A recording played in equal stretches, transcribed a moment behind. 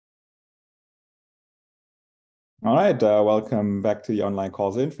All right, welcome back to the online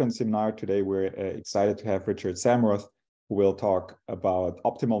causal inference seminar. Today we're excited to have Richard Samworth, who will talk about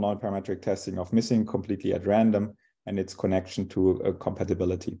optimal non-parametric testing of missing completely at random and its connection to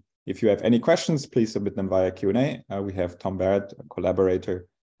compatibility. If you have any questions, please submit them via Q&A. We have Tom Barrett, a collaborator,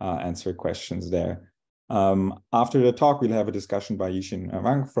 answer questions there. After the talk, we'll have a discussion by Yixin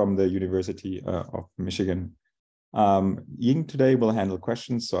Wang from the University of Michigan. Ying today will handle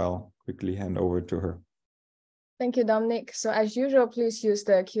questions, so I'll quickly hand over to her. Thank you, Dominic. So as usual, please use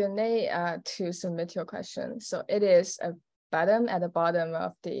the Q&A to submit your questions. So it is a button at the bottom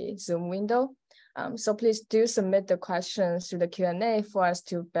of the Zoom window. So please do submit the questions through the Q&A for us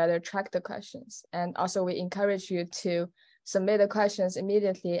to better track the questions. And also we encourage you to submit the questions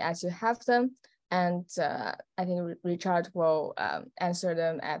immediately as you have them. And I think Richard will answer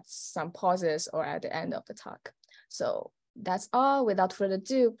them at some pauses or at the end of the talk. So that's all. Without further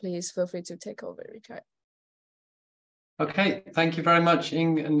ado, please feel free to take over, Richard. Okay, thank you very much,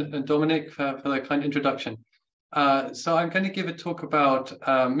 Ying and Dominic, for the kind introduction. So I'm going to give a talk about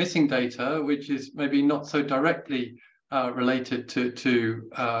missing data, which is maybe not so directly related to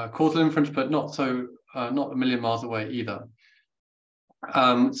causal inference, but not a million miles away either.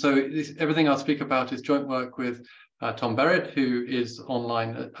 Everything I'll speak about is joint work with Tom Barrett, who is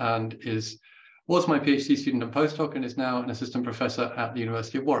online and was my PhD student and postdoc, and is now an assistant professor at the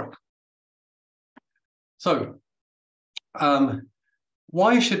University of Warwick. So,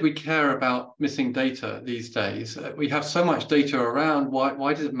 why should we care about missing data these days? We have so much data around.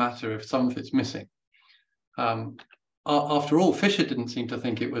 Why does it matter if some of it's missing? After all, Fréchet didn't seem to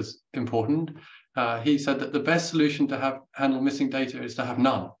think it was important. He said that the best solution to handle missing data is to have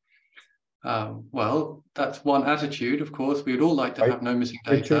none. Well, that's one attitude. Of course, we would all like to have no missing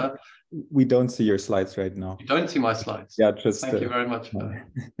data. Richard, we don't see your slides right now. You don't see my slides. Yeah, just thank you very much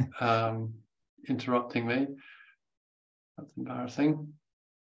for interrupting me. That's embarrassing.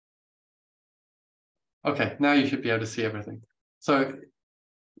 Okay, now you should be able to see everything. So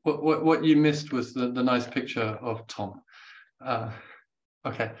what you missed was the nice picture of Tom.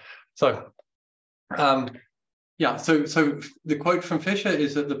 Okay, so yeah, so the quote from Fréchet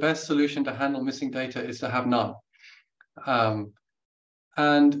is that the best solution to handle missing data is to have none.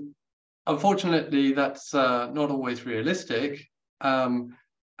 And unfortunately, that's not always realistic. And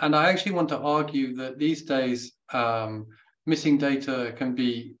I actually want to argue that these days, missing data can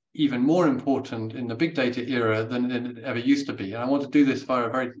be even more important in the big data era than it ever used to be. And I want to do this via a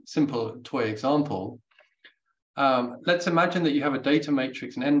very simple toy example. Let's imagine that you have a data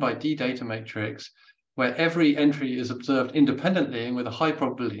matrix, an n by d data matrix, where every entry is observed independently and with a high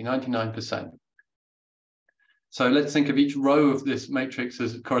probability, 99%. So let's think of each row of this matrix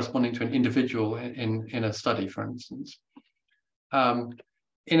as corresponding to an individual in a study, for instance.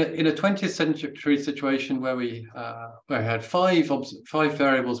 In a 20th century situation where we had five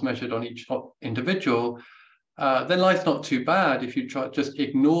variables measured on each individual, then life's not too bad if you just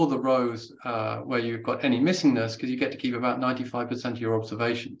ignore the rows where you've got any missingness, because you get to keep about 95% of your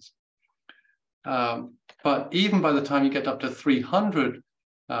observations. But even by the time you get up to 300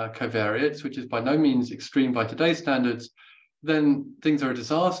 covariates, which is by no means extreme by today's standards, then things are a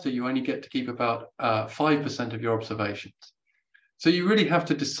disaster. You only get to keep about 5% of your observations. So you really have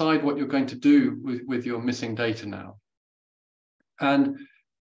to decide what you're going to do with your missing data now. And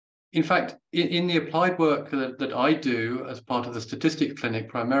in fact, in the applied work that I do as part of the statistics clinic,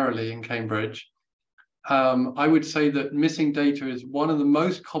 primarily in Cambridge, I would say that missing data is one of the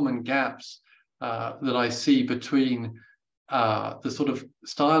most common gaps that I see between the sort of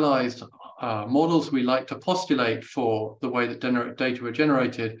stylized models we like to postulate for the way that data were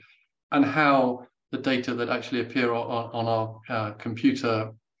generated and how the data that actually appear on our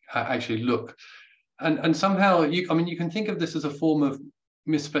computer actually look. And somehow, you can think of this as a form of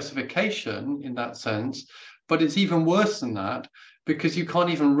misspecification in that sense, but it's even worse than that, because you can't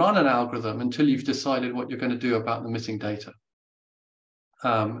even run an algorithm until you've decided what you're going to do about the missing data.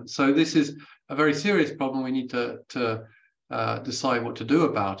 So this is a very serious problem. We need to decide what to do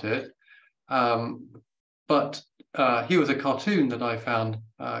about it. But here was a cartoon that I found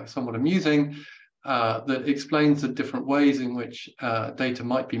somewhat amusing, that explains the different ways in which data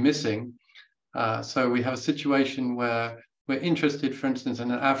might be missing. So we have a situation where we're interested, for instance,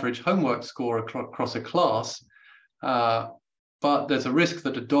 in an average homework score across a class, but there's a risk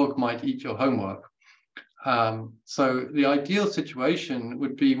that a dog might eat your homework. So the ideal situation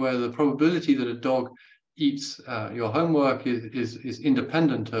would be where the probability that a dog eats your homework is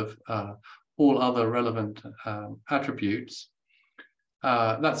independent of all other relevant attributes.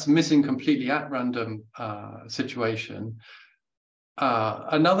 That's missing completely at random situation.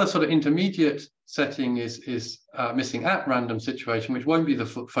 Another sort of intermediate setting is missing at random situation, which won't be the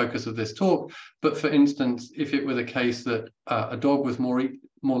focus of this talk. But for instance, if it were the case that a dog was more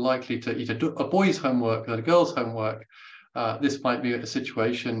likely to eat a boy's homework than a girl's homework, this might be a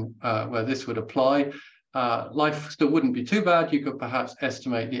situation where this would apply. Life still wouldn't be too bad. You could perhaps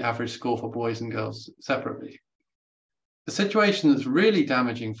estimate the average score for boys and girls separately. The situation that's really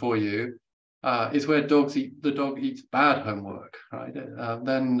damaging for you is where the dog eats bad homework, right?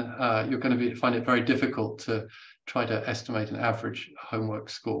 Then you're going to find it very difficult to try to estimate an average homework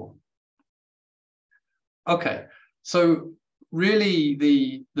score. Okay, so really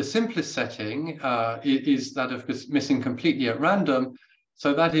the simplest setting is that of missing completely at random.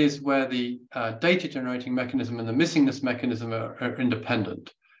 So that is where the data generating mechanism and the missingness mechanism are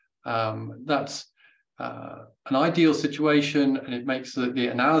independent. That's an ideal situation, and it makes the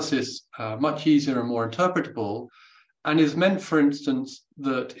analysis much easier and more interpretable, and is meant, for instance,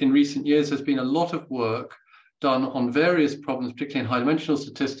 that in recent years there's been a lot of work done on various problems, particularly in high-dimensional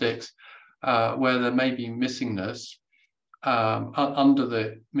statistics, where there may be missingness under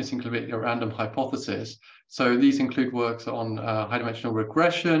the missing completely at random hypothesis. So these include works on high-dimensional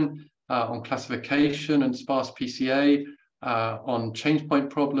regression, on classification and sparse PCA, on change point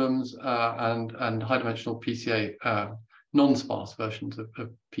problems, and high-dimensional PCA, non-sparse versions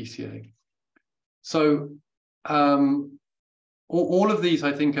of PCA. So all of these,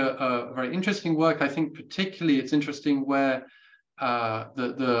 I think, are very interesting work. I think particularly it's interesting where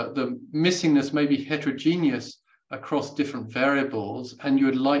the missingness may be heterogeneous across different variables, and you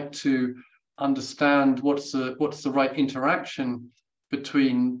would like to understand what's the right interaction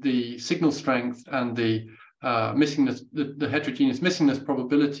between the signal strength and the missingness, the heterogeneous missingness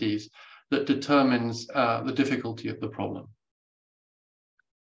probabilities that determines the difficulty of the problem.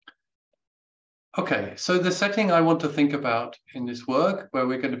 Okay, so the setting I want to think about in this work, where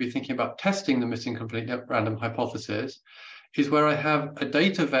we're going to be thinking about testing the missing completely at random hypothesis, is where I have a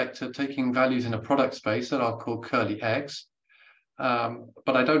data vector taking values in a product space that I'll call curly X,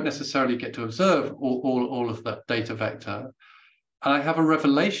 but I don't necessarily get to observe all of that data vector. And I have a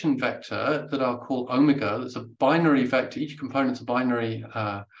revelation vector that I'll call omega. That's a binary vector. Each component's a binary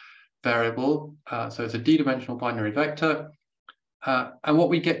variable. So it's a d-dimensional binary vector. And what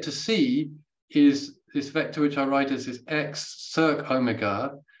we get to see is this vector, which I write as this x circ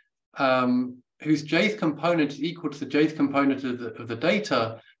omega, whose jth component is equal to the jth component of the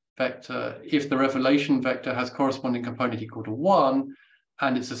data vector if the revelation vector has corresponding component equal to 1,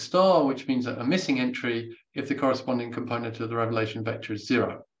 and it's a star, which means a missing entry if the corresponding component of the revelation vector is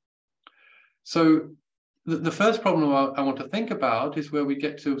 0. So the first problem I want to think about is where we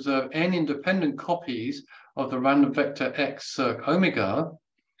get to observe n independent copies of the random vector x circ omega,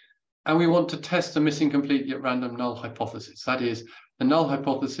 and we want to test the missing completely at random null hypothesis. That is, the null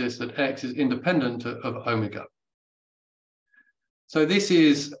hypothesis that x is independent of omega. So this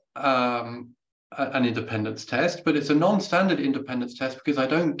is an independence test, but it's a non-standard independence test because I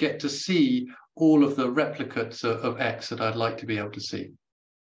don't get to see all of the replicates of x that I'd like to be able to see.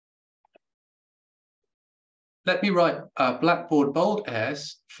 Let me write blackboard bold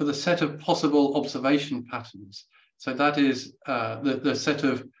S for the set of possible observation patterns. So that is the set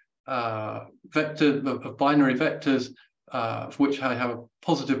of binary vectors for which I have a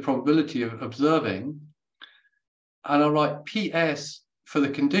positive probability of observing. And I'll write PS for the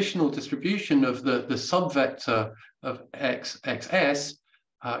conditional distribution of the subvector of xs,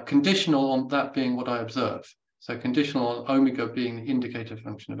 conditional on that being what I observe. So conditional on omega being the indicator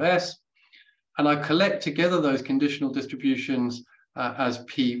function of S. And I collect together those conditional distributions as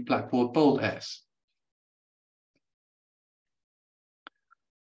P blackboard bold S.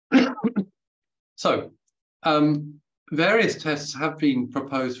 So various tests have been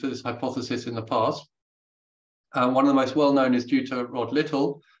proposed for this hypothesis in the past. One of the most well-known is due to Rod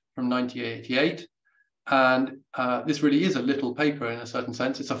Little from 1988. And this really is a little paper in a certain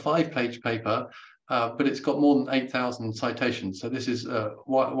sense. It's a 5-page paper, but it's got more than 8,000 citations. So this is a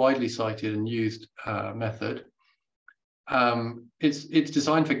widely cited and used method. It's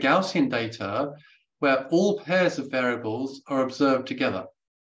designed for Gaussian data where all pairs of variables are observed together.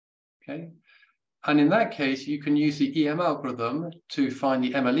 Okay. And in that case, you can use the EM algorithm to find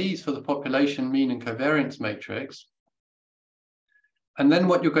the MLEs for the population mean and covariance matrix. And then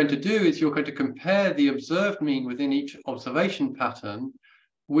what you're going to do is you're going to compare the observed mean within each observation pattern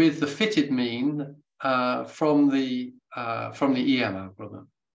with the fitted mean from the EM algorithm.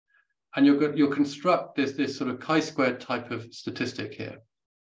 And you'll construct this sort of chi-squared type of statistic here.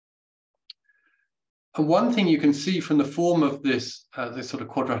 And one thing you can see from the form of this sort of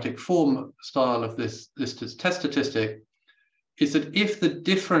quadratic form style of this test statistic is that if the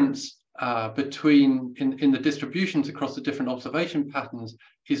difference between in the distributions across the different observation patterns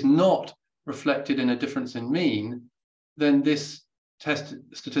is not reflected in a difference in mean, then this test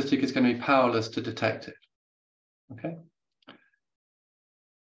statistic is going to be powerless to detect it. Okay.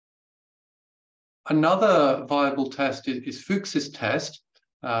 Another viable test is Fuchs's test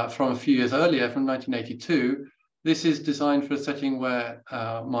from a few years earlier, from 1982. This is designed for a setting where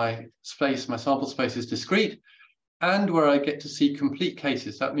my sample space is discrete, and where I get to see complete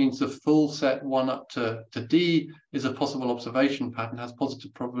cases. That means the full set 1 up to D is a possible observation pattern, has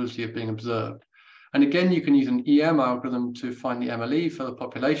positive probability of being observed. And again, you can use an EM algorithm to find the MLE for the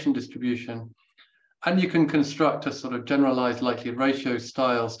population distribution. And you can construct a sort of generalized likelihood ratio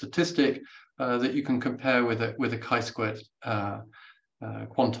style statistic that you can compare with a chi-squared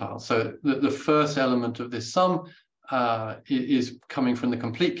quantile. So the first element of this sum is coming from the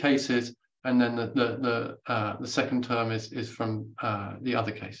complete cases, and then the second term is from the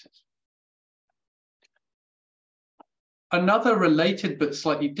other cases. Another related but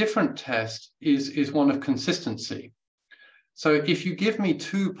slightly different test is one of consistency. So if you give me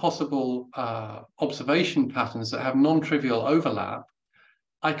two possible observation patterns that have non-trivial overlap,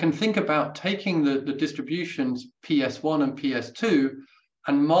 I can think about taking the distributions PS1 and PS2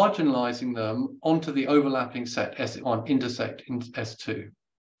 and marginalizing them onto the overlapping set S1 intersect in S2.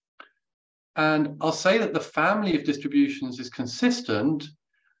 And I'll say that the family of distributions is consistent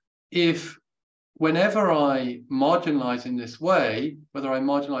if whenever I marginalize in this way, whether I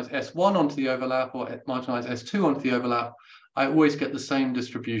marginalize S1 onto the overlap or marginalize S2 onto the overlap, I always get the same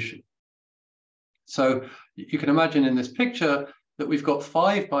distribution. So you can imagine in this picture that we've got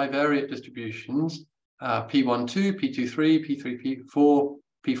 5 bivariate distributions, P12, P23, P3, P4,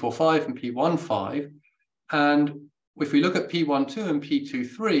 P45, and P15. And if we look at P12 and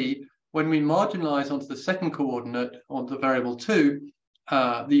P23, when we marginalize onto the second coordinate, onto the variable 2,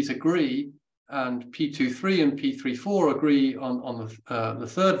 these agree, and P23 and P34 agree on the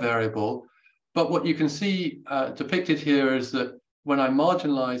third variable. But what you can see depicted here is that when I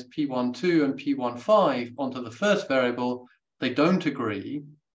marginalize P12 and P15 onto the first variable, they don't agree.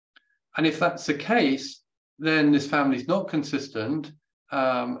 And if that's the case, then this family is not consistent,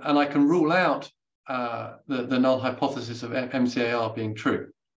 and I can rule out the null hypothesis of MCAR being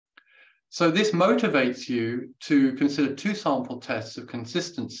true. So this motivates you to consider two sample tests of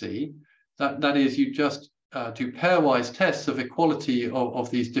consistency. That is, you just do pairwise tests of equality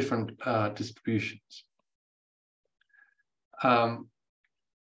of these different distributions.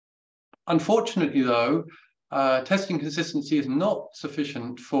 Unfortunately, though, testing consistency is not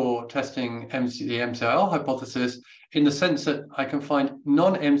sufficient for testing the MCAR hypothesis, in the sense that I can find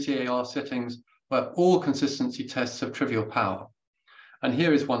non-MCAR settings where all consistency tests have trivial power. And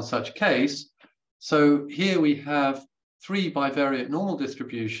here is one such case. So here we have 3 bivariate normal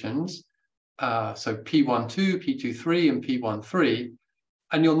distributions, so P12, P23, and P13.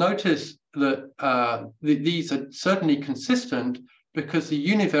 And you'll notice that these are certainly consistent because the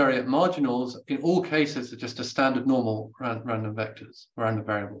univariate marginals in all cases are just a standard normal random vectors, random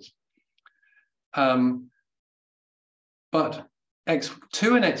variables. But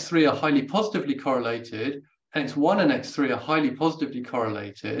X2 and X3 are highly positively correlated, X1 and X3 are highly positively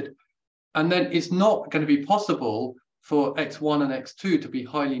correlated, and then it's not going to be possible for X1 and X2 to be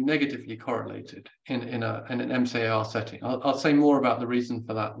highly negatively correlated in an MCAR setting. I'll say more about the reason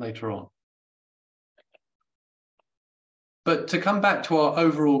for that later on. But to come back to our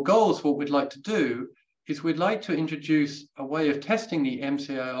overall goals, what we'd like to do is we'd like to introduce a way of testing the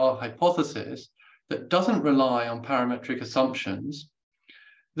MCAR hypothesis that doesn't rely on parametric assumptions,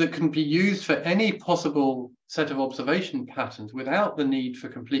 that can be used for any possible set of observation patterns without the need for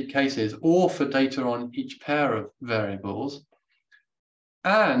complete cases or for data on each pair of variables,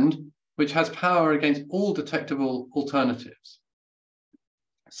 and which has power against all detectable alternatives.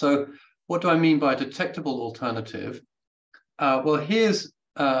 So what do I mean by a detectable alternative? Well, here's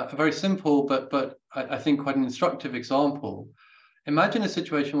a very simple, but I think quite an instructive example. Imagine a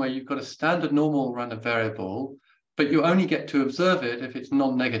situation where you've got a standard normal random variable, but you only get to observe it if it's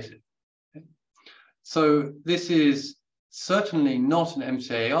non-negative. Okay? So this is certainly not an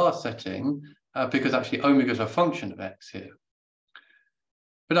MCAR setting, because actually omega is a function of x here.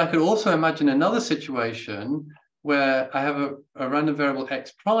 But I could also imagine another situation where I have a random variable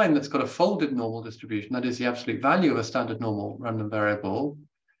x prime that's got a folded normal distribution, that is the absolute value of a standard normal random variable,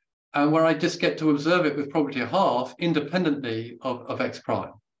 and where I just get to observe it with probability of half independently of x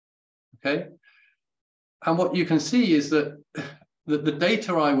prime. Okay? And what you can see is that the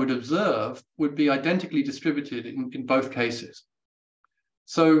data I would observe would be identically distributed in both cases.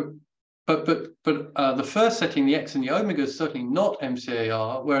 So But the first setting, the x and the omega, is certainly not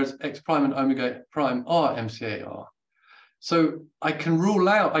MCAR, whereas x prime and omega prime are MCAR. So I can rule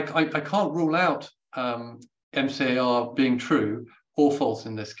out, I can't rule out MCAR being true or false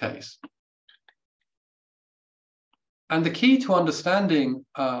in this case. And the key to understanding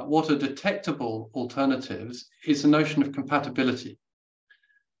what are detectable alternatives is the notion of compatibility.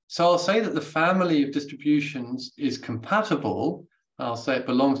 So I'll say that the family of distributions is compatible. I'll say it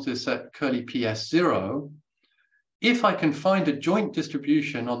belongs to the set curly PS0 if I can find a joint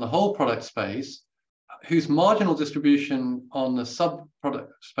distribution on the whole product space whose marginal distribution on the subproduct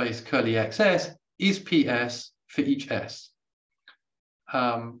space curly XS is PS for each S.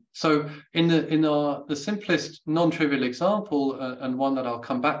 So in the simplest non-trivial example, and one that I'll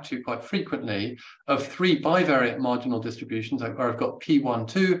come back to quite frequently, of three bivariate marginal distributions, where I've got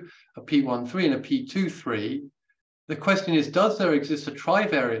P12, a P13, and a P23, the question is, does there exist a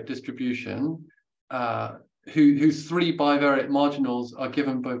trivariate distribution whose three bivariate marginals are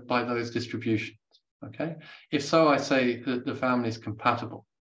given by those distributions? Okay, if so, I say that the family is compatible.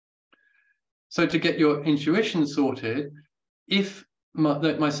 So to get your intuition sorted, if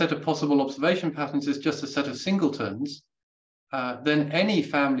my set of possible observation patterns is just a set of singletons, then any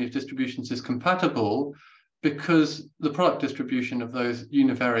family of distributions is compatible because the product distribution of those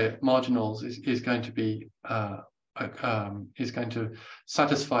univariate marginals is going to be is going to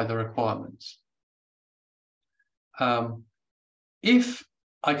satisfy the requirements. If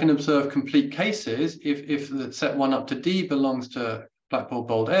I can observe complete cases, if the set 1 up to D belongs to blackboard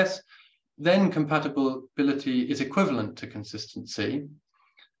bold S, then compatibility is equivalent to consistency.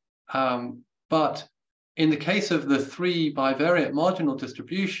 But in the case of the three bivariate marginal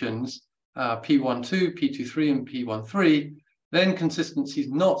distributions, P12, P23, and P13, then consistency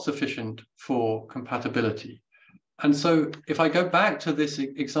is not sufficient for compatibility. And so if I go back to this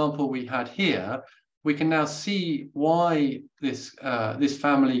example we had here, we can now see why this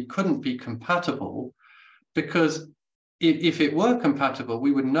family couldn't be compatible, because if it were compatible,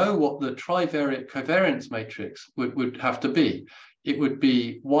 we would know what the trivariate covariance matrix would have to be. It would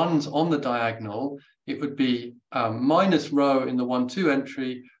be ones on the diagonal. It would be minus rho in the 1,2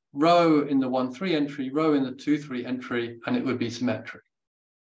 entry, rho in the 1,3 entry, rho in the 2,3 entry, and it would be symmetric.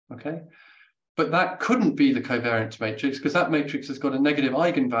 Okay? But that couldn't be the covariance matrix because that matrix has got a negative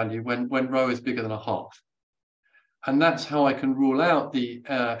eigenvalue when rho is bigger than a half. And that's how I can rule out the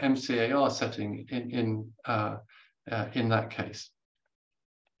MCAR setting in that case.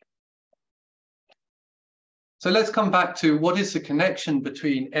 So let's come back to what is the connection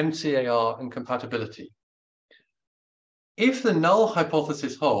between MCAR and compatibility. If the null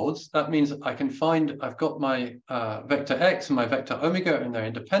hypothesis holds, that means I can find I've got my vector x and my vector omega and they're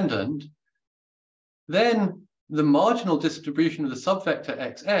independent. Then the marginal distribution of the subvector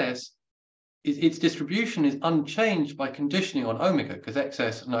xs, its distribution is unchanged by conditioning on omega, because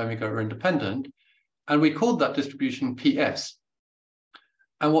xs and omega are independent. And we called that distribution PS.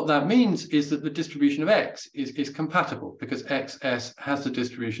 And what that means is that the distribution of x is compatible, because xs has the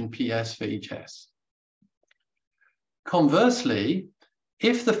distribution PS for each s. Conversely,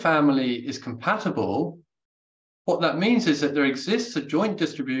 if the family is compatible, what that means is that there exists a joint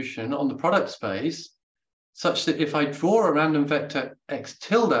distribution on the product space such that if I draw a random vector x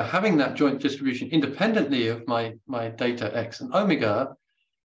tilde having that joint distribution independently of my data x and omega,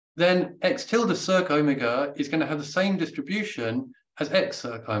 then x tilde circ omega is going to have the same distribution as x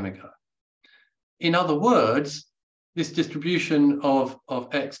circ omega. In other words, this distribution of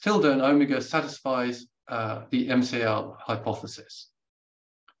x tilde and omega satisfies the MCAR hypothesis.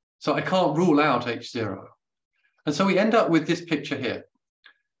 So I can't rule out H0. And so we end up with this picture here.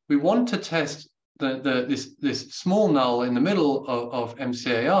 We want to test this small null in the middle of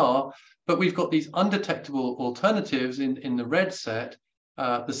MCAR, but we've got these undetectable alternatives in the red set,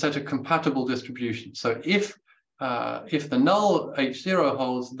 the set of compatible distributions. So if the null H0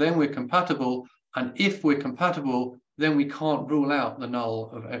 holds, then we're compatible, and if we're compatible, then we can't rule out the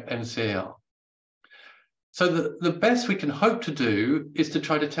null of MCAR. So the best we can hope to do is to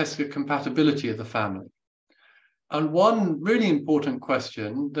try to test the compatibility of the family. And one really important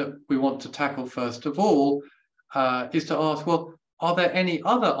question that we want to tackle first of all is to ask, well, are there any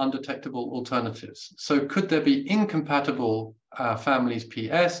other undetectable alternatives? So could there be incompatible families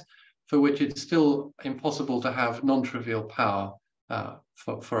PS for which it's still impossible to have non-trivial power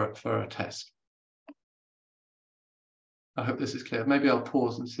for a test? I hope this is clear. Maybe I'll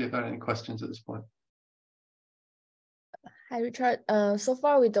pause and see if there are any questions at this point. Hi, Richard. So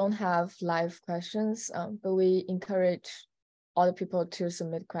far, we don't have live questions, but we encourage all the people to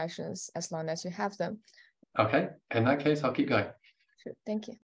submit questions as long as you have them. Okay, in that case, I'll keep going. Sure, thank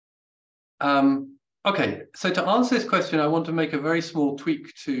you. Okay, so to answer this question, I want to make a very small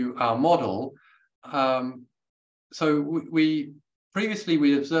tweak to our model. So we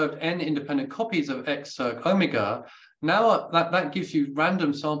previously observed n independent copies of x circ omega. Now that gives you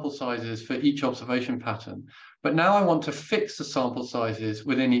random sample sizes for each observation pattern. But now I want to fix the sample sizes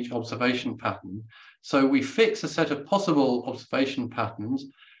within each observation pattern. So we fix a set of possible observation patterns,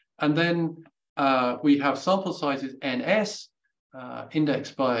 and then we have sample sizes ns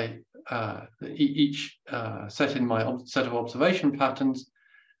indexed by each set in my set of observation patterns,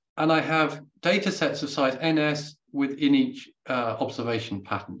 and I have data sets of size ns within each observation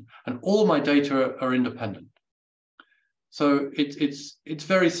pattern, and all my data are independent. So it's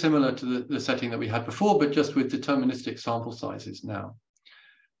very similar to the setting that we had before, but just with deterministic sample sizes now.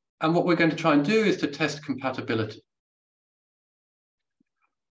 And what we're going to try and do is to test compatibility.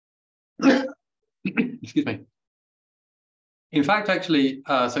 Excuse me. In fact, actually,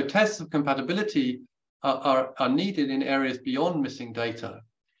 so tests of compatibility are needed in areas beyond missing data.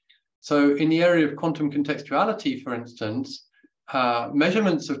 So in the area of quantum contextuality, for instance,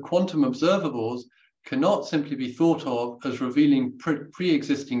 measurements of quantum observables cannot simply be thought of as revealing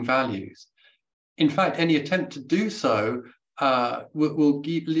pre-existing values. In fact, any attempt to do so will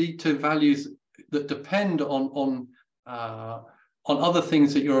lead to values that depend on other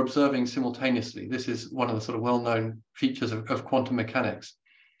things that you're observing simultaneously. This is one of the sort of well-known features of quantum mechanics.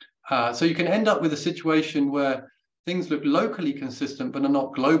 So you can end up with a situation where things look locally consistent but are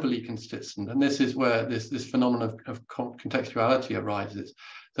not globally consistent, and this is where this phenomenon of contextuality arises.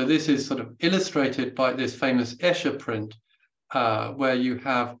 So this is sort of illustrated by this famous Escher print, where you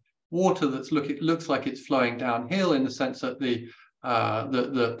have water it looks like it's flowing downhill, in the sense that the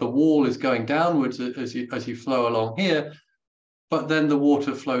wall is going downwards as you flow along here, but then the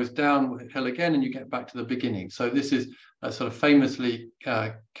water flows downhill again, and you get back to the beginning. So this is a sort of famously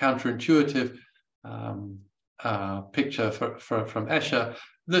counterintuitive picture from Escher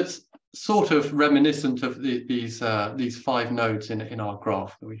that's sort of reminiscent of these 5 nodes in our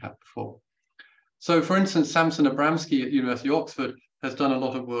graph that we had before. So, for instance, Samson Abramsky at University of Oxford has done a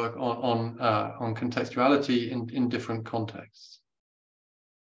lot of work on contextuality in different contexts.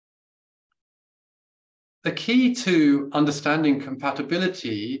 The key to understanding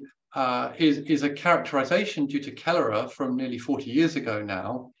compatibility is a characterization due to Kellerer from nearly 40 years ago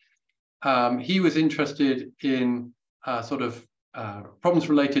now. He was interested in sort of problems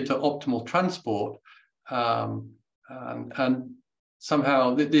related to optimal transport, and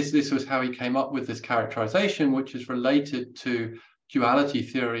somehow this was how he came up with this characterization, which is related to duality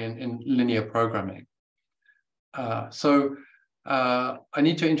theory in linear programming. So I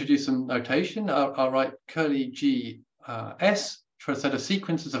need to introduce some notation. I'll write curly G S for a set of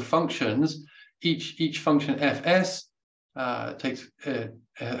sequences of functions. Each function fs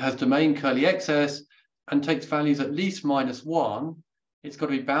has domain curly xs and takes values at least -1. It's got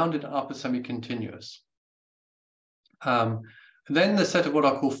to be bounded and upper semi-continuous. Then the set of what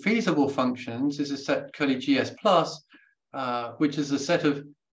I call feasible functions is a set curly gs plus, which is a set of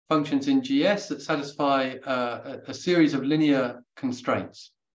functions in gs that satisfy a series of linear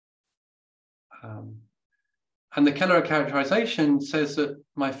constraints. And the Kellerer characterization says that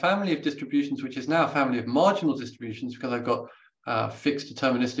my family of distributions, which is now a family of marginal distributions because I've got fixed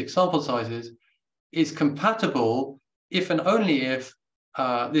deterministic sample sizes, is compatible if and only if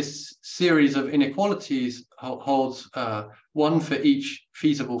this series of inequalities holds 1 for each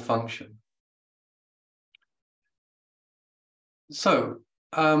feasible function. So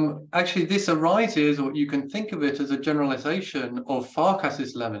actually this arises, or you can think of it as a generalization of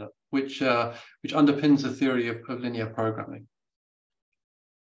Farkas's lemma, which underpins the theory of linear programming.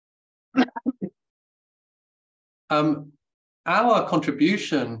 Our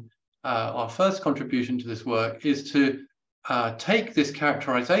contribution, our first contribution to this work, is to take this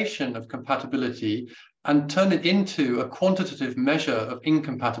characterization of compatibility and turn it into a quantitative measure of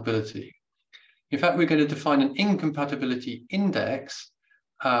incompatibility. In fact, we're going to define an incompatibility index.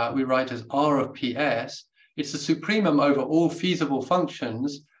 We write as R of PS. It's the supremum over all feasible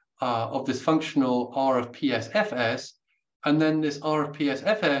functions of this functional R of PS Fs. And then this R of PS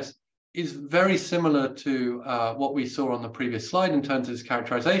Fs is very similar to what we saw on the previous slide in terms of this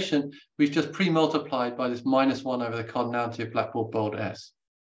characterization. We've just pre-multiplied by this -1 over the cardinality of blackboard bold S.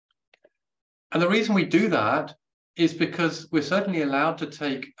 And the reason we do that is because we're certainly allowed to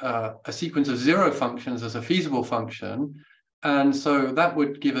take a sequence of 0 functions as a feasible function. And so that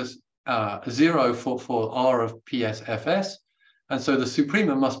would give us 0 for R of PS Fs. And so the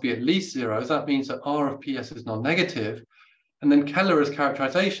supremum must be at least 0. That means that R of PS is non-negative. And then Kellerer's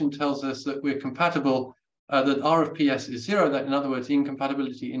characterization tells us that we're compatible that R of PS is 0, that in other words, the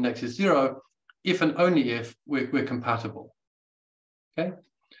incompatibility index is 0, if and only if we're compatible. Okay,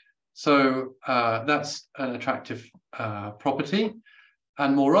 so that's an attractive property.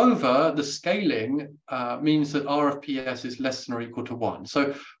 And moreover, the scaling means that R of PS is less than or equal to 1.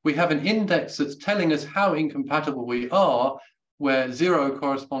 So we have an index that's telling us how incompatible we are, where 0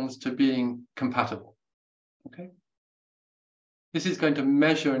 corresponds to being compatible. Okay. This is going to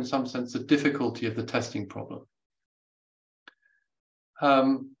measure, in some sense, the difficulty of the testing problem.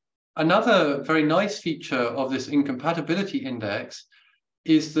 Another very nice feature of this incompatibility index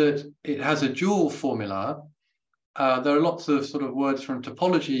is that it has a dual formula. There are lots of sort of words from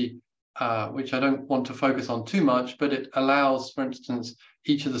topology, which I don't want to focus on too much, but it allows, for instance,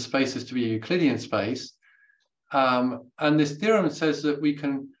 each of the spaces to be a Euclidean space. And this theorem says that we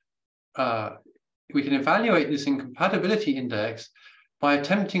can evaluate this incompatibility index by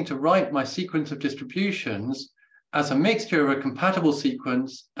attempting to write my sequence of distributions as a mixture of a compatible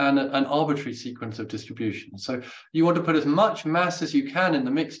sequence and an arbitrary sequence of distributions. So you want to put as much mass as you can in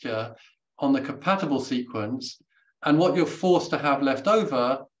the mixture on the compatible sequence, and what you're forced to have left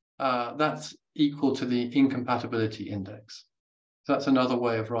over, that's equal to the incompatibility index. So that's another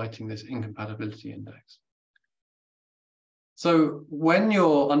way of writing this incompatibility index. So when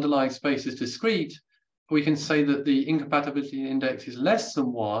your underlying space is discrete, we can say that the incompatibility index is less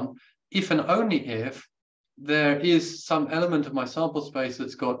than 1 if and only if there is some element of my sample space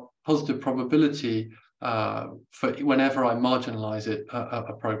that's got positive probability for whenever I marginalize it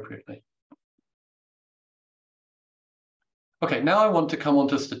appropriately. Okay, now I want to come on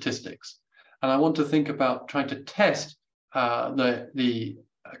to statistics, and I want to think about trying to test the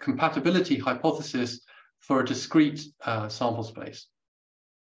compatibility hypothesis for a discrete sample space.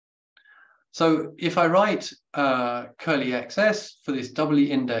 So if I write curly XS for this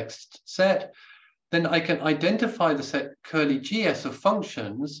doubly indexed set, then I can identify the set curly GS of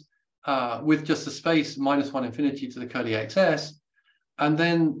functions with just the space -1 infinity to the curly XS. And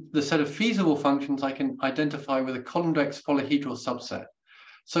then the set of feasible functions I can identify with a convex polyhedral subset.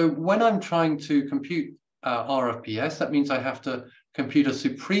 So when I'm trying to compute R of PS, that means I have to compute a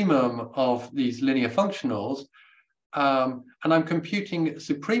supremum of these linear functionals. And I'm computing a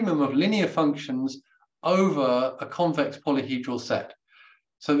supremum of linear functions over a convex polyhedral set.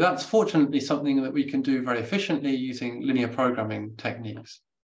 So that's fortunately something that we can do very efficiently using linear programming techniques.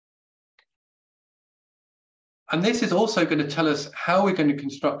 And this is also going to tell us how we're going to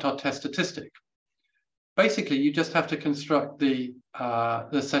construct our test statistic. Basically, you just have to construct the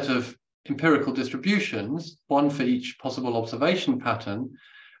set of empirical distributions, one for each possible observation pattern,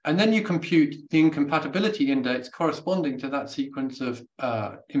 and then you compute the incompatibility index corresponding to that sequence of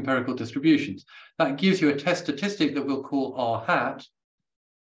empirical distributions. That gives you a test statistic that we'll call R hat.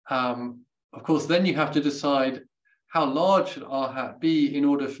 Of course, then you have to decide how large should R hat be in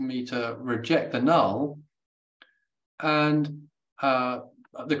order for me to reject the null. And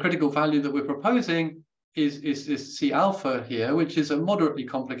the critical value that we're proposing is C alpha here, which is a moderately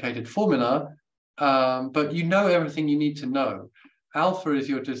complicated formula, but you know everything you need to know. Alpha is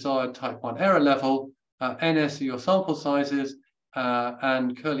your desired type 1 error level, NS are your sample sizes,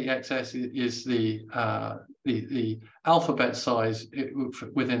 and curly XS is the alphabet size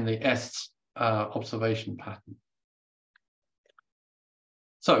within the S observation pattern.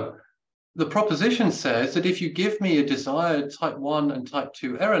 So the proposition says that if you give me a desired type 1 and type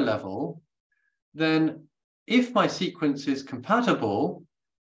 2 error level, then if my sequence is compatible,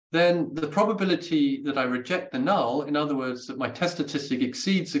 then the probability that I reject the null, in other words, that my test statistic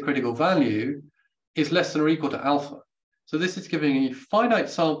exceeds the critical value, is less than or equal to alpha. So this is giving a finite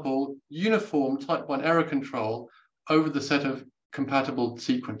sample, uniform type 1 error control over the set of compatible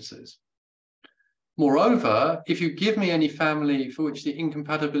sequences. Moreover, if you give me any family for which the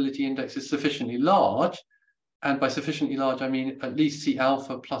incompatibility index is sufficiently large, and by sufficiently large, I mean at least C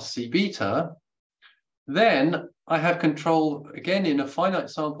alpha plus C beta, then I have control, again, in a finite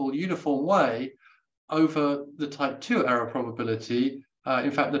sample uniform way over the type 2 error probability.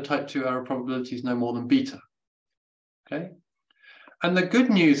 In fact, the type 2 error probability is no more than beta. Okay? And the good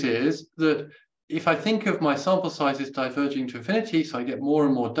news is that if I think of my sample sizes diverging to infinity, so I get more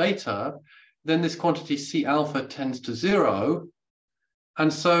and more data, then this quantity C alpha tends to 0.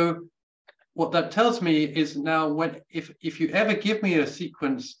 And so what that tells me is now if you ever give me a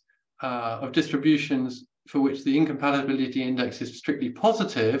sequence of distributions for which the incompatibility index is strictly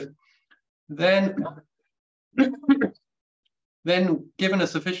positive, then given a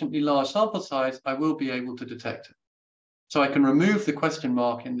sufficiently large sample size, I will be able to detect it. So I can remove the question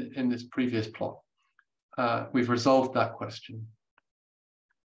mark in this previous plot. We've resolved that question.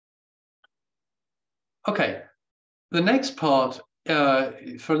 Okay, the next part,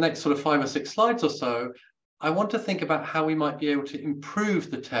 for the next sort of 5 or 6 slides or so, I want to think about how we might be able to improve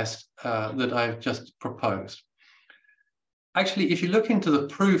the test that I've just proposed. Actually, if you look into the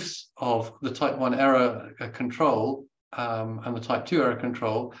proofs of the type 1 error control and the type 2 error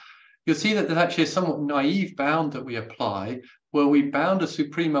control, you'll see that there's actually a somewhat naive bound that we apply, where we bound a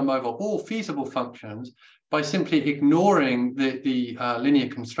supremum over all feasible functions by simply ignoring the linear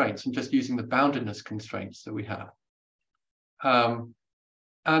constraints and just using the boundedness constraints that we have.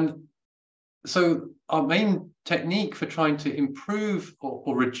 And so our main technique for trying to improve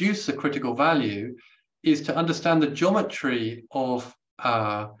or reduce the critical value is to understand the geometry of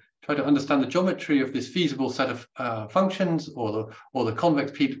try to understand the geometry of this feasible set of functions or the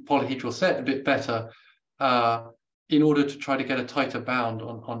convex polyhedral set a bit better in order to try to get a tighter bound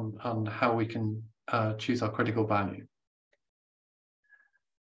on how we can choose our critical value.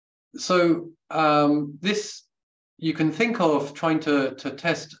 So this you can think of trying to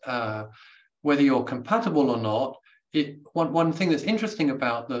test whether you're compatible or not. One thing that's interesting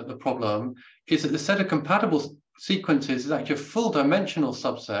about the problem is that the set of compatible sequences is actually a full dimensional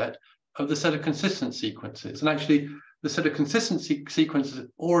subset of the set of consistent sequences. And actually, the set of consistent sequences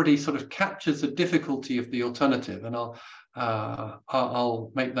already sort of captures the difficulty of the alternative. And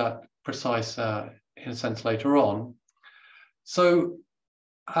I'll make that precise in a sense later on. So,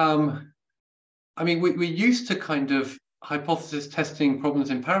 I mean, we used to kind of hypothesis testing problems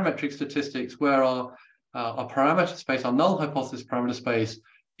in parametric statistics where our parameter space, our null hypothesis parameter space,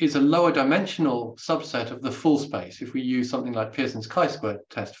 is a lower dimensional subset of the full space. If we use something like Pearson's chi-square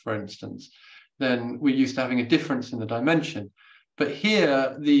test, for instance, then we're used to having a difference in the dimension. But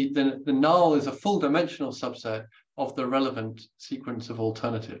here, the null is a full dimensional subset of the relevant sequence of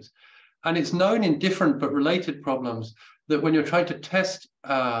alternatives. And it's known in different but related problems that when you're trying to test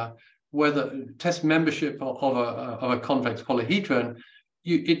membership of a convex polyhedron,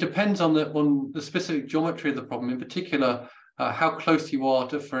 it depends on the specific geometry of the problem, in particular, how close you are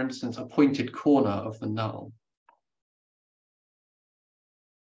to, for instance, a pointed corner of the null.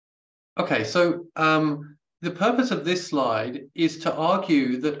 Okay, so the purpose of this slide is to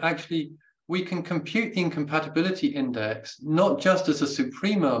argue that actually we can compute the incompatibility index not just as a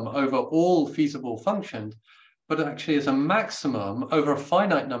supremum over all feasible functions, but actually as a maximum over a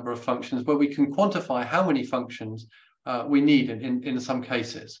finite number of functions where we can quantify how many functions we need in some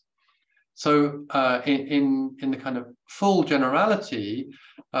cases. So in the kind of full generality,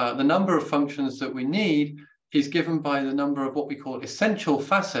 the number of functions that we need is given by the number of what we call essential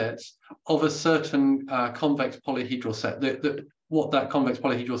facets of a certain convex polyhedral set. What that convex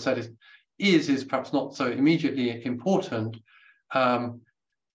polyhedral set is perhaps not so immediately important.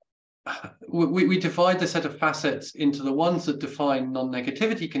 We divide the set of facets into the ones that define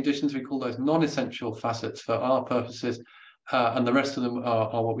non-negativity conditions. We call those non-essential facets for our purposes, and the rest of them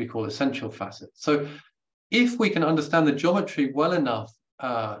are what we call essential facets. So if we can understand the geometry well enough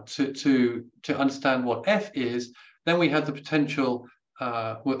to understand what F is, then we have the potential,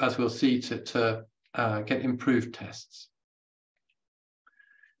 as we'll see, to get improved tests.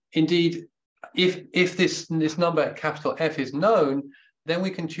 Indeed, if this number capital F is known, then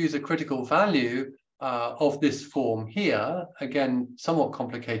we can choose a critical value of this form here. Again, somewhat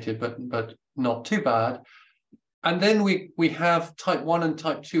complicated, but not too bad. And then we have type 1 and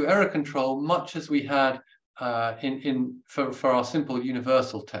type 2 error control, much as we had for our simple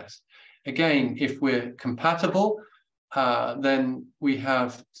universal test. Again, if we're compatible, then we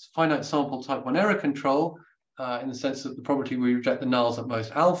have finite sample type 1 error control in the sense that the probability we reject the nulls at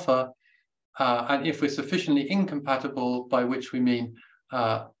most alpha. And if we're sufficiently incompatible, by which we mean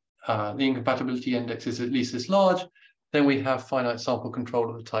the incompatibility index is at least as large, then we have finite sample control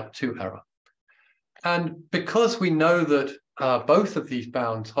of the type 2 error. And because we know that both of these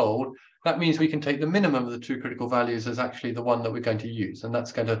bounds hold, that means we can take the minimum of the two critical values as actually the one that we're going to use. And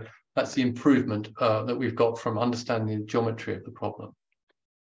that's the improvement that we've got from understanding the geometry of the problem.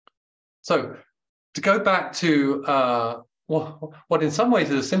 So to go back to what in some ways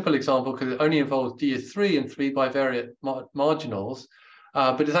is a simple example, because it only involves D of 3 and 3 bivariate marginals,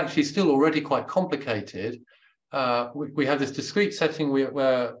 but it's actually still already quite complicated. We have this discrete setting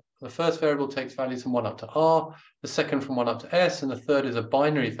where the first variable takes values from 1 up to R, the second from 1 up to S, and the third is a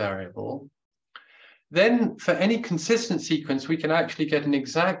binary variable. Then for any consistent sequence, we can actually get an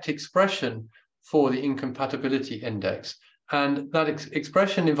exact expression for the incompatibility index. And that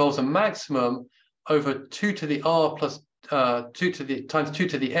expression involves a maximum over 2 to the R plus 2 to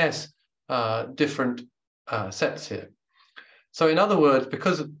the S different sets here. So in other words,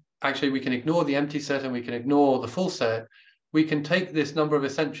 because actually we can ignore the empty set and we can ignore the full set, we can take this number of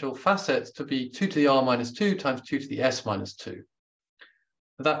essential facets to be 2 to the r minus 2 times 2 to the s minus 2.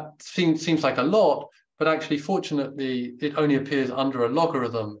 That seems like a lot, but actually, fortunately, it only appears under a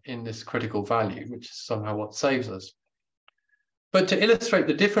logarithm in this critical value, which is somehow what saves us. But to illustrate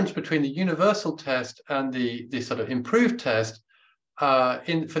the difference between the universal test and the sort of improved test, for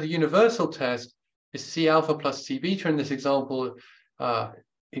the universal test, is C alpha plus C beta in this example.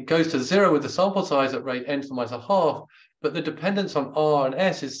 It goes to 0 with the sample size at rate n to the minus a half, but the dependence on R and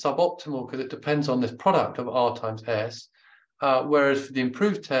S is suboptimal because it depends on this product of R times S. Whereas for the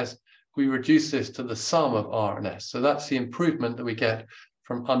improved test, we reduce this to the sum of R and S. So that's the improvement that we get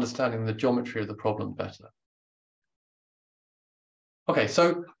from understanding the geometry of the problem better. Okay,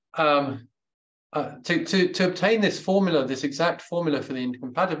 so to obtain this formula, this exact formula for the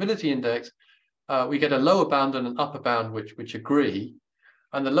incompatibility index, we get a lower bound and an upper bound which agree.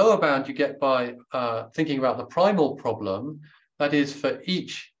 And the lower bound you get by thinking about the primal problem, that is for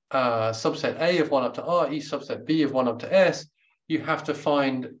each subset A of 1 up to R, each subset B of 1 up to S, you have to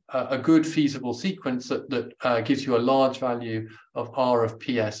find a good feasible sequence that gives you a large value of R of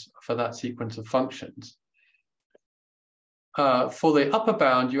PS for that sequence of functions. For the upper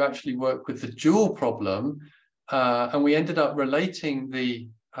bound, you actually work with the dual problem, and we ended up relating the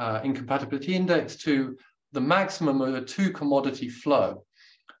incompatibility index to the maximum of a two-commodity flow.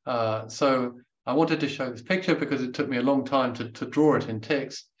 So I wanted to show this picture because it took me a long time to draw it in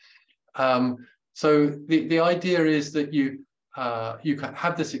ticks. So the idea is that you can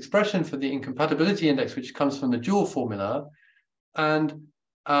have this expression for the incompatibility index, which comes from the dual formula, and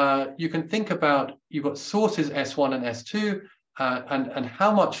you can think about, you've got sources S1 and S2, and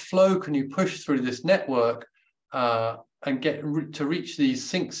how much flow can you push through this network and get to reach these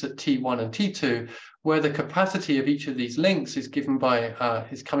sinks at T1 and T2, where the capacity of each of these links is given by,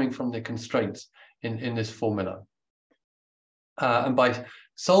 is coming from the constraints in this formula. And by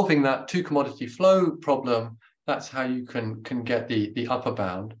solving that two-commodity flow problem, that's how you can get the upper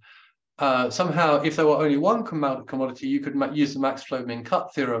bound. Somehow, if there were only one commodity, you could use the max flow min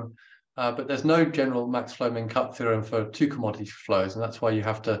cut theorem, but there's no general max flow min cut theorem for two commodity flows, and that's why you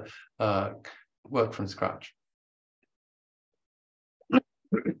have to work from scratch.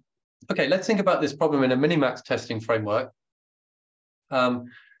 Okay, let's think about this problem in a minimax testing framework.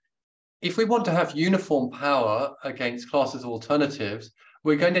 If we want to have uniform power against classes of alternatives,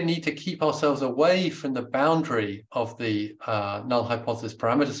 we're going to need to keep ourselves away from the boundary of the null hypothesis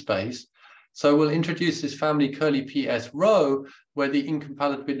parameter space. So we'll introduce this family curly PS rho, where the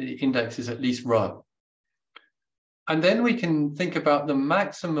incompatibility index is at least rho. And then we can think about the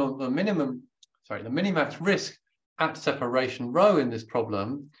minimax risk at separation rho in this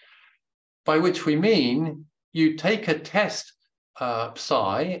problem, by which we mean you take a test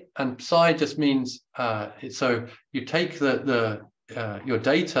psi, and psi just means, so you take your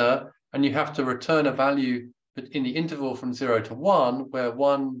data and you have to return a value in the interval from 0 to 1, where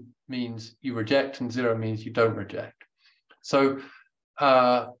 1 means you reject and 0 means you don't reject. So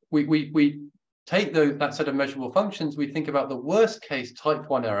we take that set of measurable functions, we think about the worst case type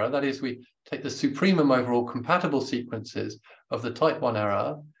 1 error, that is, we take the supremum over all compatible sequences of the type 1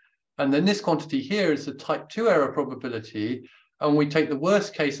 error, and then this quantity here is the type 2 error probability, and we take the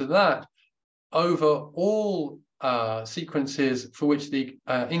worst case of that over all sequences for which the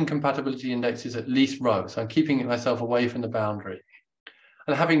incompatibility index is at least rho. So I'm keeping myself away from the boundary.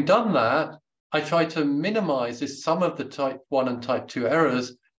 And having done that, I try to minimize this sum of the type 1 and type 2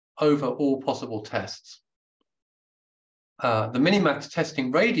 errors over all possible tests. The minimax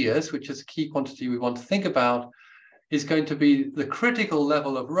testing radius, which is a key quantity we want to think about, is going to be the critical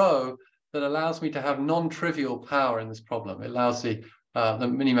level of rho that allows me to have non-trivial power in this problem. It allows the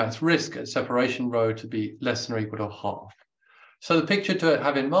minimax risk at separation rho to be less than or equal to half. So the picture to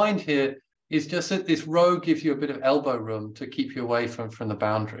have in mind here is just that this rho gives you a bit of elbow room to keep you away from the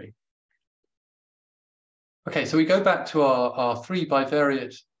boundary. Okay, so we go back to our 3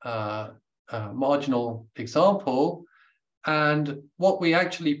 bivariate marginal example, and what we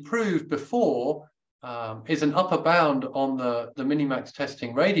actually proved before is an upper bound on the minimax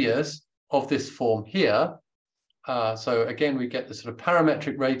testing radius of this form here. So again, we get the sort of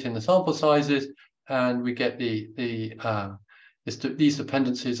parametric rate in the sample sizes, and we get these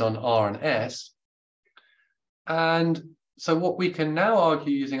dependencies on R and S. And so what we can now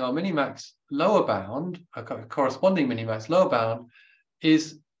argue using our minimax lower bound, a corresponding minimax lower bound,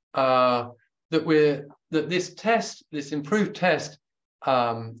 is that this improved test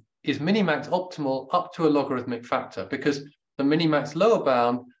is minimax optimal up to a logarithmic factor, because the minimax lower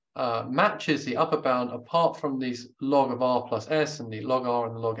bound matches the upper bound apart from these log of R plus S and the log R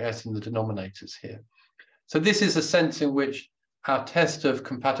and the log S in the denominators here. So this is a sense in which our test of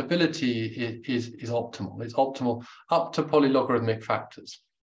compatibility is optimal. It's optimal up to polylogarithmic factors,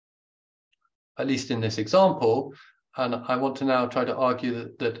 at least in this example. And I want to now try to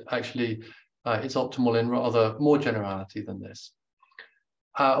argue that actually it's optimal in rather more generality than this.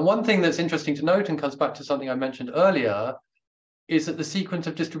 One thing that's interesting to note, and comes back to something I mentioned earlier, is that the sequence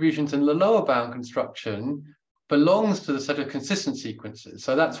of distributions in the lower bound construction belongs to the set of consistent sequences.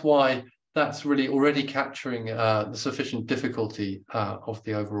 So that's why that's really already capturing the sufficient difficulty of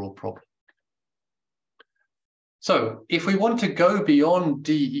the overall problem. So if we want to go beyond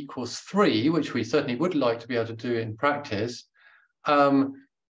d equals 3, which we certainly would like to be able to do in practice,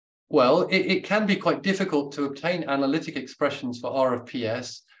 well, it can be quite difficult to obtain analytic expressions for R of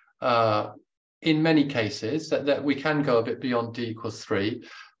PS in many cases, that we can go a bit beyond d equals 3.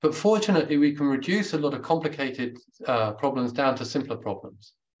 But fortunately, we can reduce a lot of complicated problems down to simpler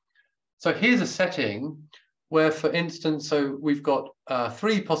problems. So here's a setting where, for instance, so we've got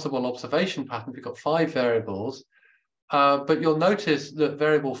 3 possible observation patterns. We've got 5 variables, but you'll notice that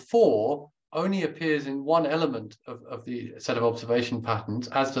variable 4 only appears in one element of the set of observation patterns,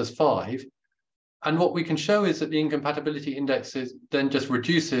 as does 5. And what we can show is that the incompatibility index then just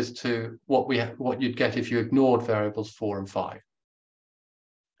reduces to what you'd get if you ignored variables 4 and 5.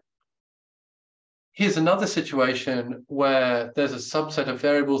 Here's another situation where there's a subset of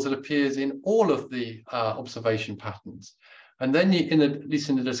variables that appears in all of the observation patterns. And then at least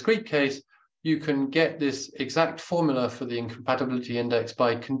in the discrete case, you can get this exact formula for the incompatibility index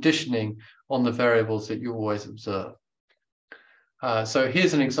by conditioning on the variables that you always observe. So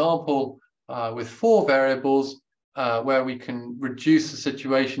here's an example with 4 variables where we can reduce the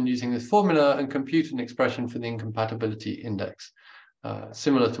situation using this formula and compute an expression for the incompatibility index,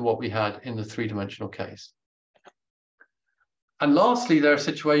 similar to what we had in the 3-dimensional case. And lastly, there are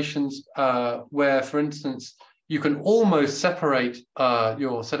situations where, for instance, you can almost separate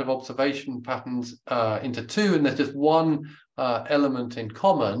your set of observation patterns into 2, and there's just one element in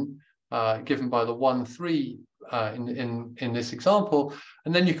common, given by the 1, 3 in this example,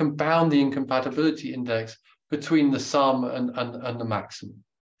 and then you can bound the incompatibility index between the sum and the maximum.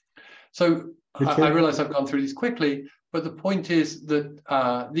 So I realize I've gone through these quickly, but the point is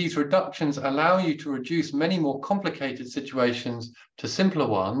that these reductions allow you to reduce many more complicated situations to simpler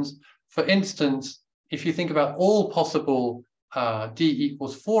ones. For instance, if you think about all possible d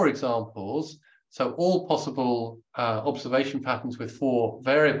equals 4 examples, so all possible observation patterns with 4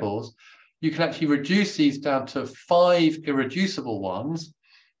 variables, you can actually reduce these down to 5 irreducible ones.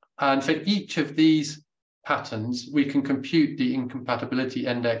 And for each of these patterns, we can compute the incompatibility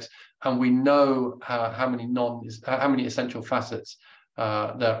index, and we know how many essential facets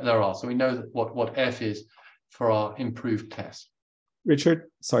there are. So we know that what F is for our improved test. Richard,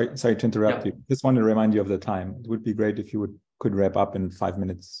 sorry to interrupt you. Just want to remind you of the time. It would be great if you could wrap up in 5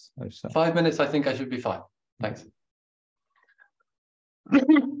 minutes or so. 5 minutes, I think I should be fine. Thanks.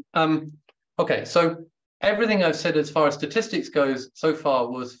 Okay, so everything I've said as far as statistics goes so far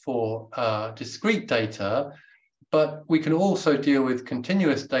was for discrete data, but we can also deal with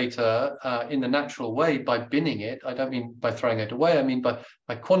continuous data in the natural way by binning it. I don't mean by throwing it away, I mean by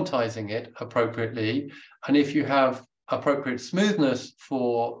quantizing it appropriately. And if you have appropriate smoothness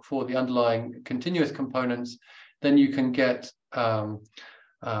for the underlying continuous components, then you can get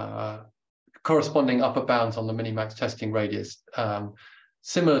corresponding upper bounds on the minimax testing radius,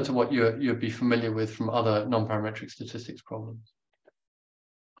 similar to what you'd be familiar with from other non-parametric statistics problems.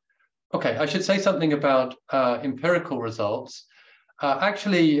 Okay, I should say something about empirical results.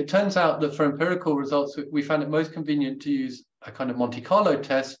 Actually, it turns out that for empirical results, we found it most convenient to use a kind of Monte Carlo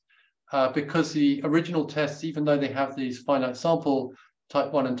test, because the original tests, even though they have these finite sample type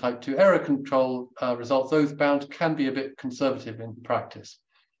 1 and type 2 error control results, those bounds can be a bit conservative in practice.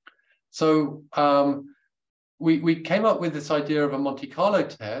 So we came up with this idea of a Monte Carlo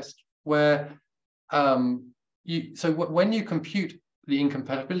test where when you compute the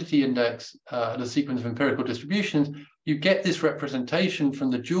incompatibility index, the sequence of empirical distributions, you get this representation from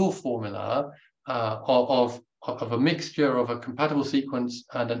the dual formula of a mixture of a compatible sequence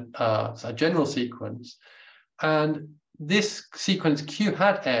and a general sequence. And this sequence Q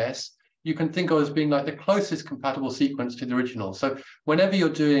hat S, you can think of as being like the closest compatible sequence to the original. So whenever you're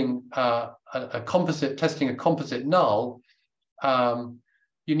doing testing a composite null,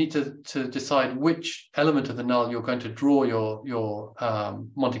 you need to decide which element of the null you're going to draw your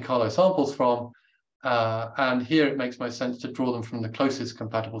Monte Carlo samples from. And here it makes most sense to draw them from the closest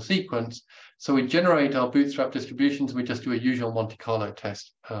compatible sequence. So we generate our bootstrap distributions. We just do a usual Monte Carlo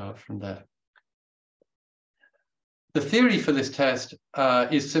test from there. The theory for this test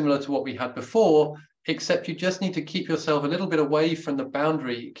is similar to what we had before. except you just need to keep yourself a little bit away from the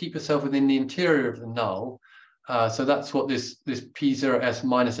boundary, keep yourself within the interior of the null. So that's what this P0s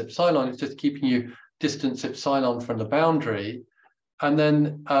minus epsilon is, just keeping you distance epsilon from the boundary. And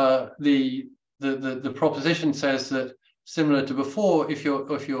then the proposition says that, similar to before, if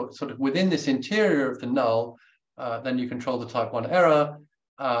you're sort of within this interior of the null, then you control the type 1 error.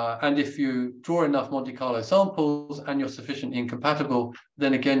 And if you draw enough Monte Carlo samples and you're sufficiently incompatible,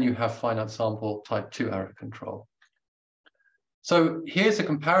 then again you have finite sample type 2 error control. So here's a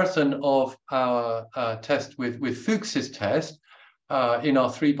comparison of our test with Fuchs's test in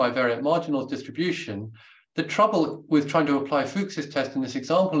our 3 bivariate marginals distribution. The trouble with trying to apply Fuchs's test in this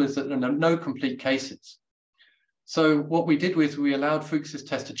example is that there are no complete cases. So what we did was we allowed Fuchs's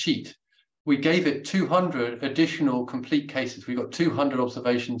test to cheat. We gave it 200 additional complete cases. We got 200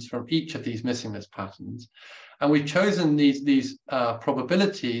 observations from each of these missingness patterns. And we've chosen these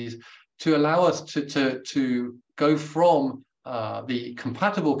probabilities to allow us to go from the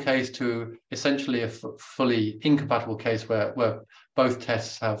compatible case to essentially a fully incompatible case where both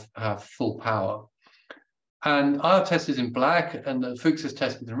tests have full power. And our test is in black and the Fuchs's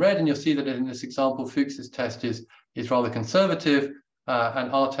test is in red. And you'll see that in this example, Fuchs's test is rather conservative.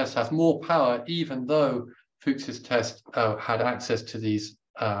 And our test has more power, even though Fuchs's test had access to these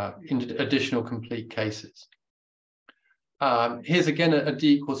additional complete cases. Here's again a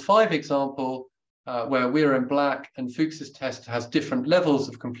d equals 5 example where we're in black and Fuchs's test has different levels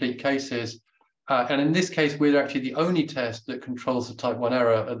of complete cases. And in this case, we're actually the only test that controls the type 1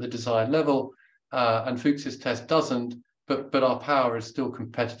 error at the desired level. And Fuchs's test doesn't, but our power is still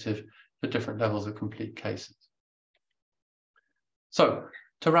competitive for different levels of complete cases. So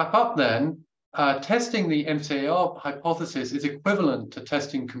to wrap up then, testing the MCAR hypothesis is equivalent to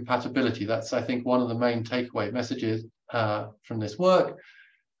testing compatibility. That's, I think, one of the main takeaway messages from this work.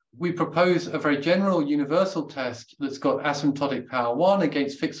 We propose a very general universal test that's got asymptotic power 1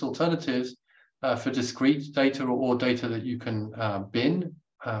 against fixed alternatives for discrete data or data that you can bin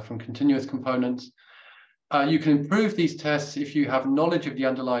from continuous components. You can improve these tests if you have knowledge of the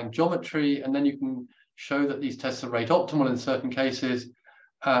underlying geometry, and then you can show that these tests are rate optimal in certain cases.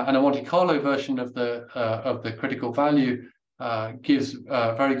 And a Monte Carlo version of the critical value gives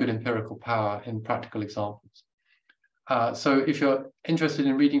very good empirical power in practical examples. So if you're interested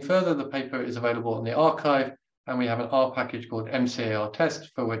in reading further, the paper is available in the archive, and we have an R package called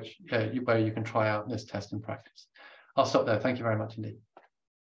MCARtest for which where you can try out this test in practice. I'll stop there. Thank you very much indeed.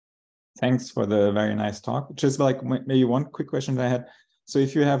 Thanks for the very nice talk. Just like maybe one quick question that I had. So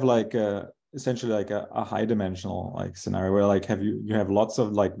if you have like essentially like a high dimensional like scenario where like you have lots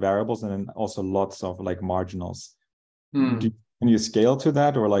of like variables and then also lots of like marginals, can you scale to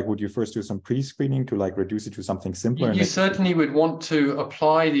that, or like would you first do some pre-screening to like reduce it to something simpler? You certainly would want to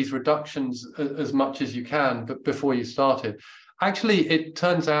apply these reductions as much as you can, but before you started. Actually, it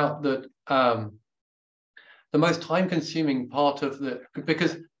turns out that the most time-consuming part of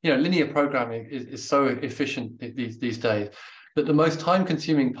because linear programming is so efficient these days, that the most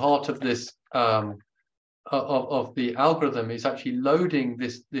time-consuming part of this of the algorithm is actually loading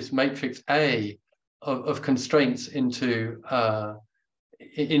this matrix A of constraints into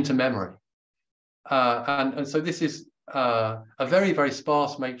memory, and so this is a very, very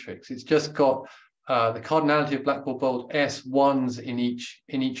sparse matrix. It's just got the cardinality of Blackwell bold S1s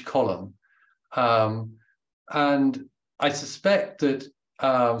in each column, and I suspect that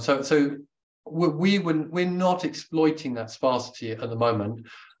we're not exploiting that sparsity at the moment.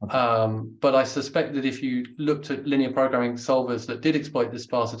 Okay. But I suspect that if you looked at linear programming solvers that did exploit this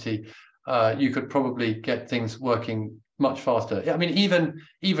sparsity, you could probably get things working much faster. I mean,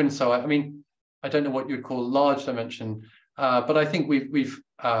 even so, I mean, I don't know what you'd call large dimension, but I think we've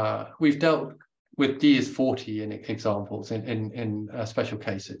dealt with D is 40 in examples in special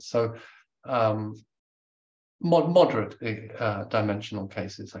cases. So moderate dimensional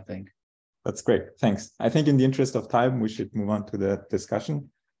cases, I think. That's great. Thanks. I think in the interest of time, we should move on to the discussion.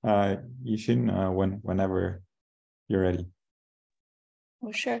 Yixin, whenever you're ready.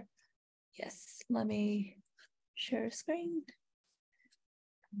 Oh, sure. Yes, let me share a screen.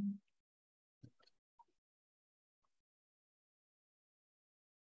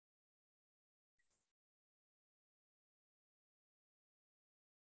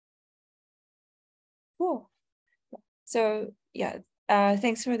 Cool. So yeah,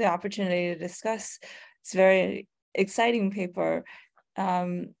 thanks for the opportunity to discuss. It's a very exciting paper.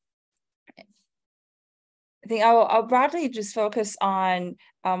 I think I'll broadly just focus on,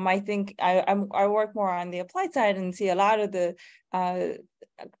 I think I work more on the applied side and see a lot of the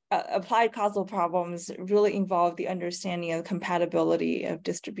applied causal problems really involve the understanding of compatibility of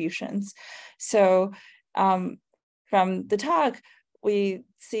distributions. So from the talk, we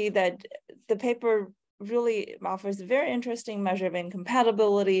see that the paper really offers a very interesting measure of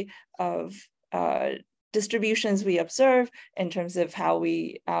incompatibility of distributions we observe in terms of how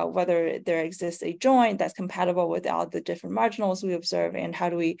we, whether there exists a joint that's compatible with all the different marginals we observe, and how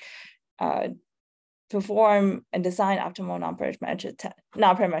do we perform and design optimal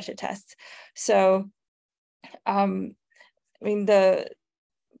non-parametric tests. So, I mean,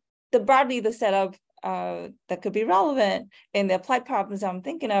 broadly the setup that could be relevant in the applied problems I'm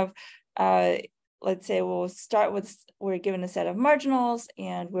thinking of, let's say we'll start with, we're given a set of marginals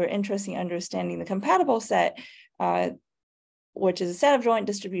and we're interested in understanding the compatible set, which is a set of joint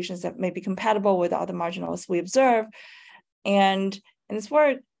distributions that may be compatible with all the marginals we observe. And in this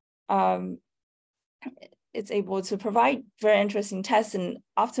work, it's able to provide very interesting tests and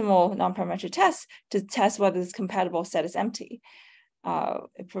optimal non-parametric tests to test whether this compatible set is empty.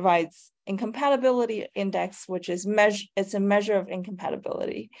 It provides incompatibility index, which is it's a measure of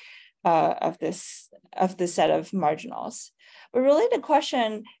incompatibility of this set of marginals. But really the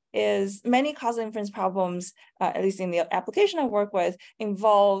question is, many causal inference problems, at least in the application I work with,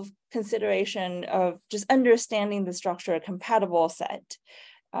 involve consideration of just understanding the structure of a compatible set.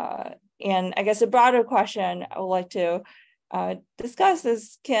 And I guess a broader question I would like to discuss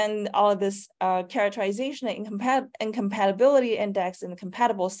is, can all of this characterization and incompatibility index in the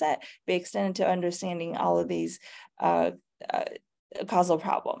compatible set be extended to understanding all of these causal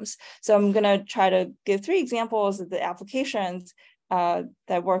problems? So I'm going to try to give 3 examples of the applications that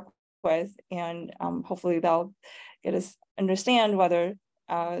I work with, and hopefully they'll get us understand whether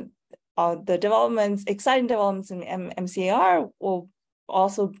the exciting developments in MCAR will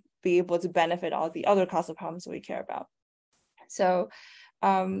also be able to benefit all the other causal problems that we care about. So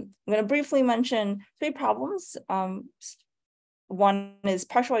I'm going to briefly mention 3 problems. One is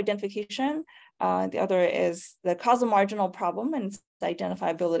partial identification. The other is the causal marginal problem and its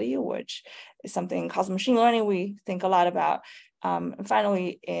identifiability, which is something in causal machine learning we think a lot about. And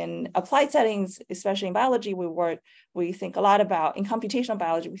finally, in applied settings, especially in biology, we think a lot about, in computational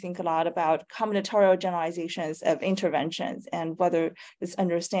biology, we think a lot about combinatorial generalizations of interventions and whether this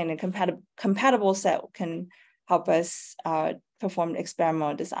understanding compatible set can help us perform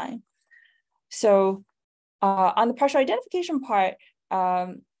experimental design. So on the partial identification part,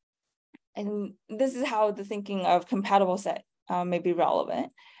 and this is how the thinking of compatible set may be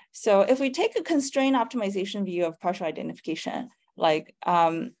relevant. So if we take a constraint optimization view of partial identification, like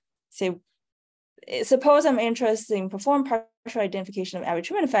say, suppose I'm interested in perform partial identification of average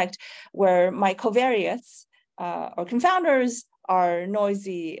treatment effect, where my covariates or confounders are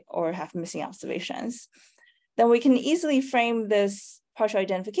noisy or have missing observations, then we can easily frame this partial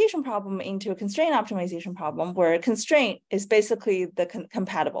identification problem into a constraint optimization problem, where a constraint is basically the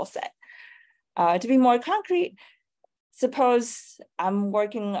compatible set. To be more concrete, suppose I'm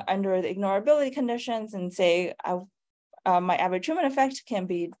working under the ignorability conditions and say my average treatment effect can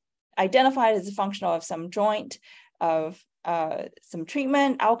be identified as a function of some joint of some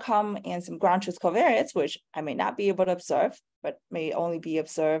treatment outcome and some ground truth covariates, which I may not be able to observe, but may only be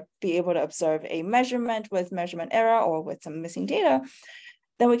able to observe a measurement with measurement error or with some missing data.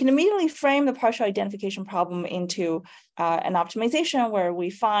 Then we can immediately frame the partial identification problem into an optimization where we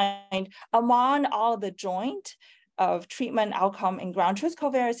find among all of the joint of treatment outcome and ground truth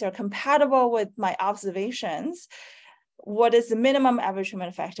covariates that are compatible with my observations, what is the minimum average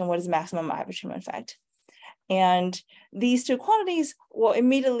treatment effect and what is the maximum average treatment effect. And these 2 quantities will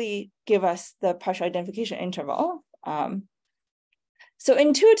immediately give us the partial identification interval. So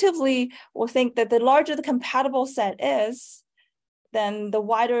intuitively, we'll think that the larger the compatible set is, then the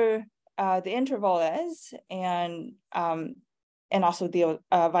wider the interval is, and also the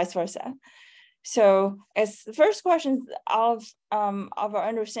vice versa. So as the first question of our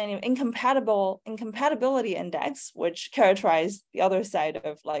understanding of incompatibility index, which characterize the other side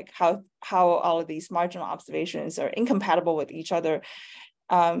of like how all of these marginal observations are incompatible with each other,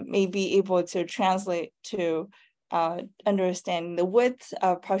 may be able to translate to understanding the width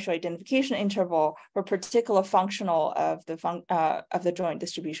of partial identification interval for particular functional of the joint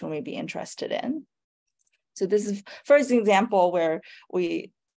distribution we may be interested in. So this is first example where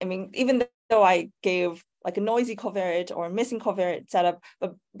even though I gave like a noisy covariate or missing covariate setup,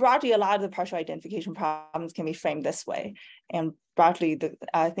 but broadly a lot of the partial identification problems can be framed this way. And broadly,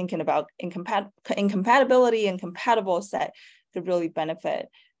 thinking about incompatibility and compatible set could really benefit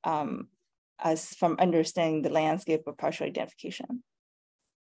us from understanding the landscape of partial identification.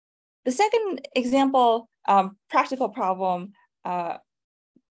 The second example, practical problem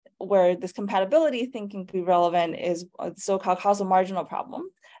where this compatibility thinking could be relevant is the so-called causal marginal problem,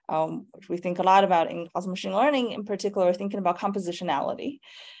 which we think a lot about in causal machine learning, in particular, thinking about compositionality,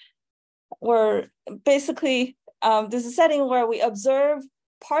 where basically there's a setting where we observe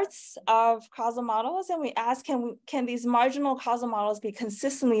parts of causal models and we ask, can these marginal causal models be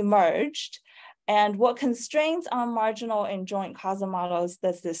consistently merged? And what constraints on marginal and joint causal models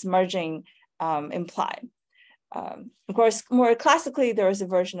does this merging imply? Of course, more classically, there is a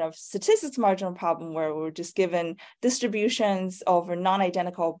version of statistics marginal problem where we're just given distributions over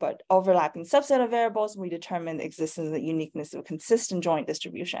non-identical but overlapping subset of variables, and we determine the existence of the uniqueness of a consistent joint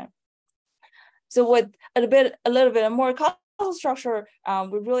distribution. So with a little bit of more causal structure,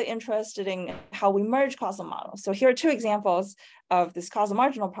 we're really interested in how we merge causal models. So here are two examples of this causal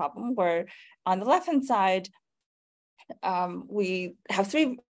marginal problem where on the left-hand side, we have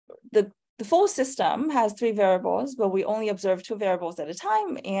the full system has 3 variables, but we only observe 2 variables at a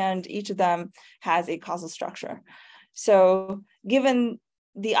time, and each of them has a causal structure. So given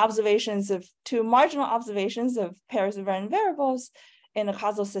the observations of 2 marginal observations of pairs of random variables in a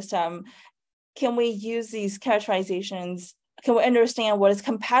causal system, can we use these characterizations? Can we understand what is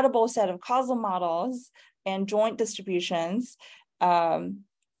compatible set of causal models and joint distributions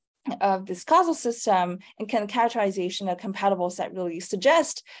of this causal system, and can the characterization of compatible set really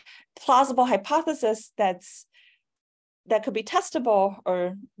suggest plausible hypothesis that could be testable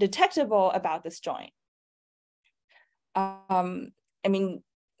or detectable about this joint? I mean,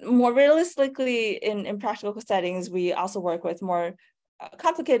 more realistically, in practical settings, we also work with more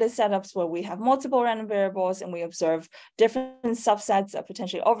complicated setups where we have multiple random variables and we observe different subsets of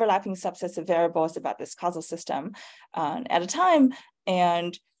potentially overlapping subsets of variables about this causal system at a time.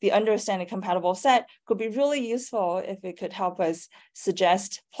 And the understanding compatible set could be really useful if it could help us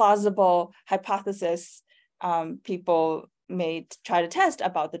suggest plausible hypothesis people may try to test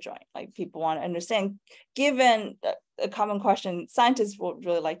about the joint. Like people want to understand, given a common question scientists would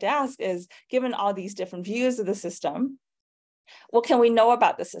really like to ask is, given all these different views of the system, what can we know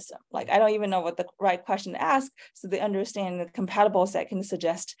about the system? Like, I don't even know what the right question to ask. So the understanding the compatible set can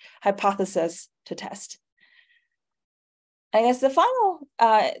suggest hypothesis to test. I guess the final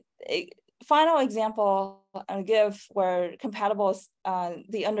example I'll give where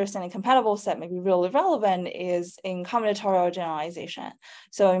the understanding compatible set may be really relevant is in combinatorial generalization.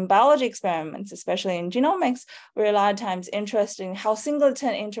 So in biology experiments, especially in genomics, we're a lot of times interested in how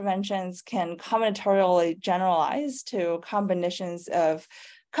singleton interventions can combinatorially generalize to combinations of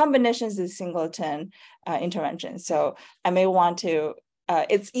singleton interventions. So I may want to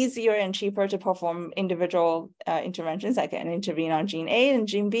it's easier and cheaper to perform individual interventions. I can intervene on gene A and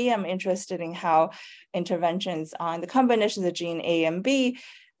gene B. I'm interested in how interventions on the combinations of gene A and B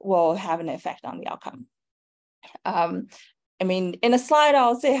will have an effect on the outcome. I mean, in a slide,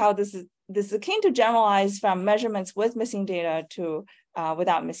 I'll say how this is akin to generalize from measurements with missing data to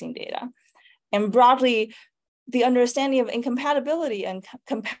without missing data. And broadly, the understanding of incompatibility and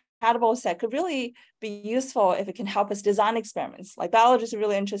compatible set could really be useful if it can help us design experiments. Like biologists are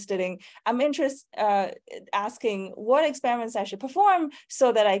really interested in, I'm asking what experiments I should perform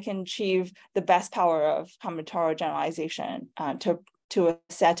so that I can achieve the best power of combinatorial generalization to a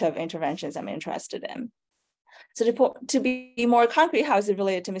set of interventions I'm interested in. So to be more concrete, how is it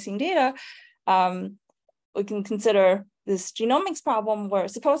related to missing data? We can consider this genomics problem where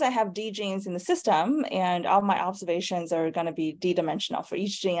suppose I have D genes in the system and all my observations are going to be D-dimensional. For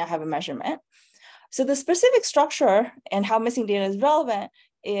each gene, I have a measurement. So the specific structure and how missing data is relevant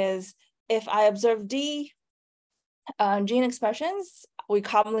is if I observe D gene expressions, we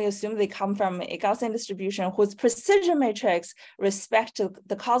commonly assume they come from a Gaussian distribution whose precision matrix respect to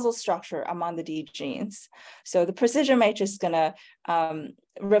the causal structure among the D genes. So the precision matrix is going to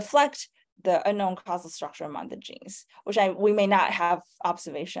reflect the unknown causal structure among the genes, which we may not have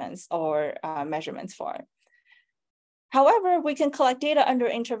observations or measurements for. However, we can collect data under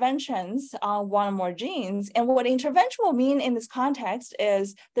interventions on one or more genes. And what intervention will mean in this context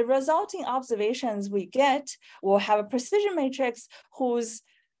is the resulting observations we get will have a precision matrix whose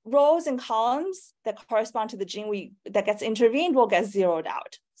rows and columns that correspond to the gene that gets intervened will get zeroed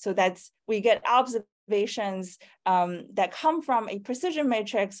out. So we get observations that come from a precision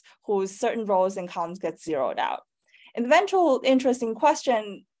matrix whose certain rows and columns get zeroed out. And the eventual interesting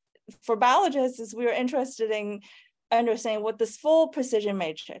question for biologists is we're interested in understanding what this full precision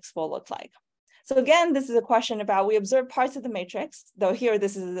matrix will look like. So again, this is a question about we observe parts of the matrix, though here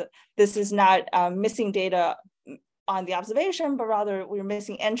this is not missing data on the observation, but rather we're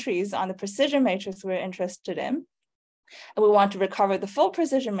missing entries on the precision matrix we're interested in. And we want to recover the full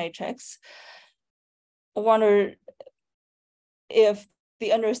precision matrix. I wonder if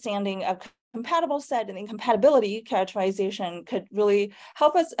the understanding of compatible set and incompatibility characterization could really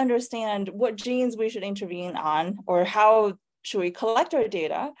help us understand what genes we should intervene on, or how should we collect our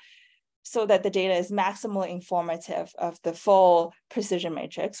data so that the data is maximally informative of the full precision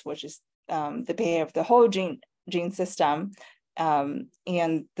matrix, which is the behavior of the whole gene system.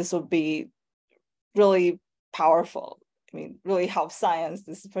 And this will be really powerful. I mean, really help science.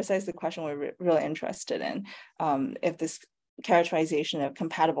 This is precisely the question we're really interested in. If this characterization of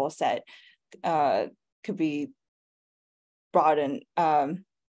compatible set could be broadened,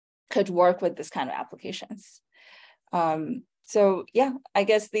 could work with this kind of applications. So yeah, I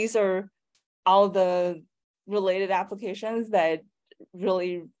guess these are all the related applications that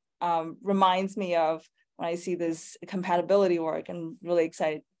really reminds me of when I see this compatibility work, and really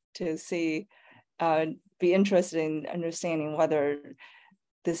excited to see, be interested in understanding whether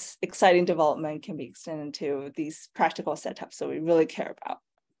this exciting development can be extended to these practical setups that we really care about.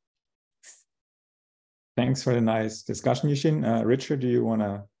 Thanks for the nice discussion, Yixin. Richard, do you want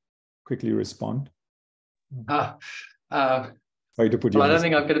to quickly respond? Sorry to put you. Well, I don't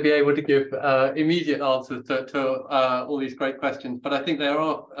think I'm going to be able to give immediate answers to all these great questions, but I think they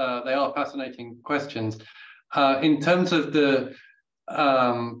are fascinating questions. In terms of the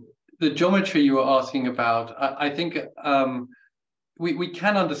geometry you were asking about, I think we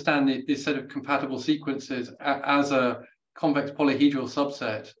can understand this set of compatible sequences as a convex polyhedral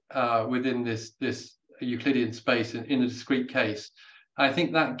subset within this Euclidean space in a discrete case. I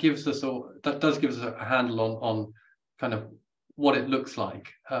think that does give us a handle on kind of what it looks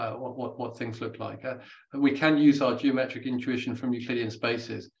like, what things look like. We can use our geometric intuition from Euclidean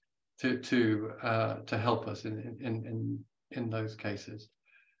spaces to help us in those cases.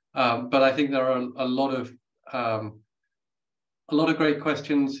 But I think there are a lot of great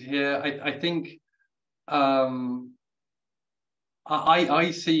questions here. I think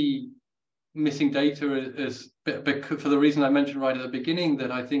I see missing data as, for the reason I mentioned right at the beginning,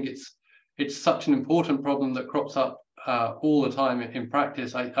 that I think it's such an important problem that crops up all the time in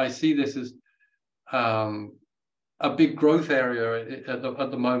practice. I see this as a big growth area at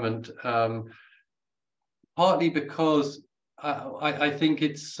the moment, partly because I think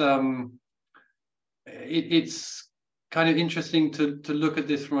it's kind of interesting to look at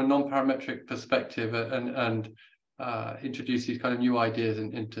this from a non-parametric perspective and introduce these kind of new ideas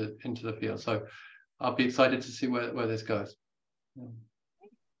into the field. So I'll be excited to see where this goes.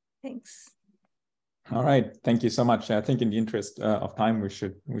 Thanks. All right, thank you so much. I think in the interest of time, we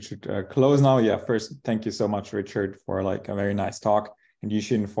should close now. Yeah, first, thank you so much, Richard, for like a very nice talk, and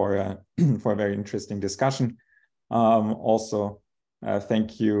Yixin for a very interesting discussion. Also,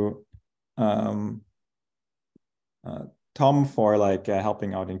 thank you, Tom, for like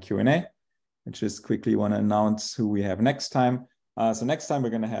helping out in Q&A. I just quickly want to announce who we have next time. So next time we're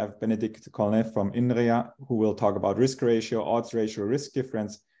going to have Benedict Colnet from INRIA, who will talk about risk ratio, odds ratio, risk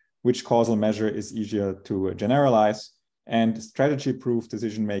difference, which causal measure is easier to generalize, and strategy-proof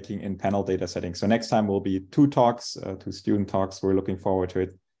decision-making in panel data settings. So next time will be two student talks. We're looking forward to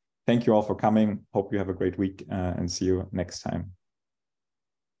it. Thank you all for coming. Hope you have a great week and see you next time.